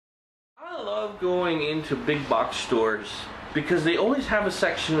love going into big box stores because they always have a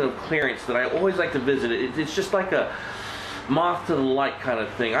section of clearance that I always like to visit. It's just like a moth to the light kind of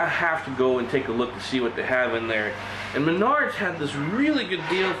thing. I have to go and take a look to see what they have in there. And Menards had this really good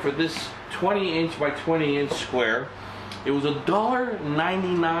deal for this 20-inch by 20-inch square. It was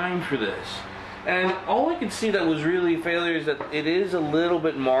 $1.99 for this. And all I could see that was really a failure is that it is a little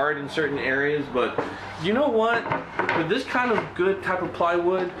bit marred in certain areas, but you know what? For this kind of good type of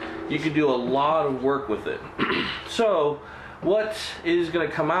plywood, you could do a lot of work with it. So what is going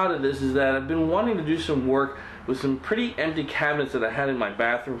to come out of this is that I've been wanting to do some work with some pretty empty cabinets that I had in my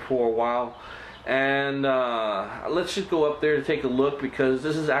bathroom for a while. And let's just go up there to take a look, because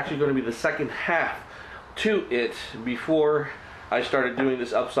this is actually going to be the second half to it before I started doing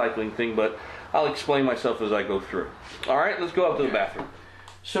this upcycling thing, but I'll explain myself as I go through. Alright, let's go up to the bathroom.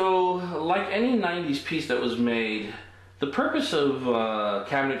 So, like any 90s piece that was made, the purpose of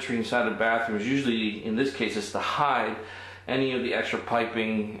cabinetry inside a bathroom is usually, in this case, is to hide any of the extra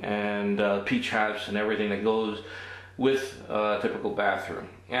piping and P-traps and everything that goes with a typical bathroom.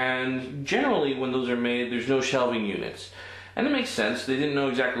 And generally, when those are made, there's no shelving units. And it makes sense. They didn't know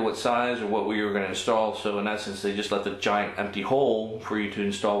exactly what size or what we were going to install, so in essence they just left a giant empty hole for you to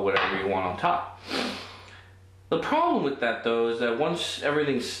install whatever you want on top. The problem with that, though, is that once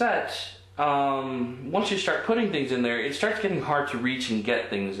everything's set, once you start putting things in there, it starts getting hard to reach and get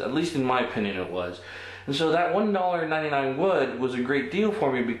things. At least in my opinion it was. And so that $1.99 wood was a great deal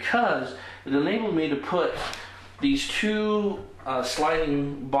for me, because it enabled me to put these two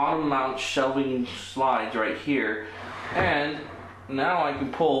sliding bottom mount shelving slides right here. And now I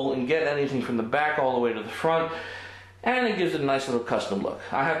can pull and get anything from the back all the way to the front, and it gives it a nice little custom look.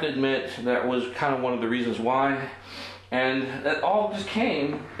 I have to admit that was kind of one of the reasons why, and that all just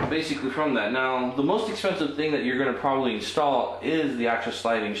came basically from that. Now, the most expensive thing that you're going to probably install is the actual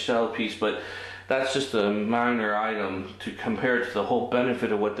sliding shelf piece, but that's just a minor item to compare to the whole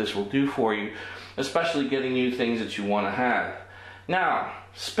benefit of what this will do for you, especially getting you things that you want to have. Now,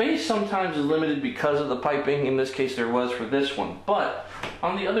 space sometimes is limited because of the piping. In this case there was for this one, but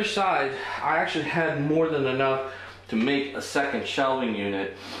on the other side I actually had more than enough to make a second shelving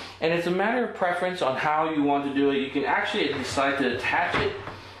unit, and it's a matter of preference on how you want to do it. You can actually decide to attach it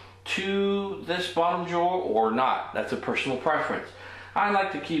to this bottom drawer or not. That's a personal preference. I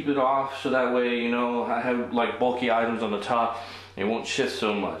like to keep it off so that way, you know, I have like bulky items on the top, it won't shift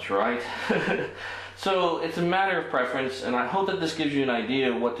so much, right? So it's a matter of preference, and I hope that this gives you an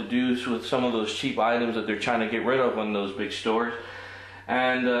idea of what to do with some of those cheap items that they're trying to get rid of in those big stores.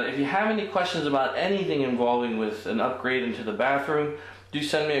 And if you have any questions about anything involving with an upgrade into the bathroom, do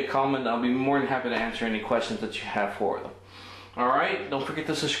send me a comment. I'll be more than happy to answer any questions that you have for them. Alright, don't forget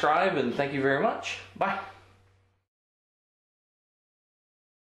to subscribe, and thank you very much. Bye.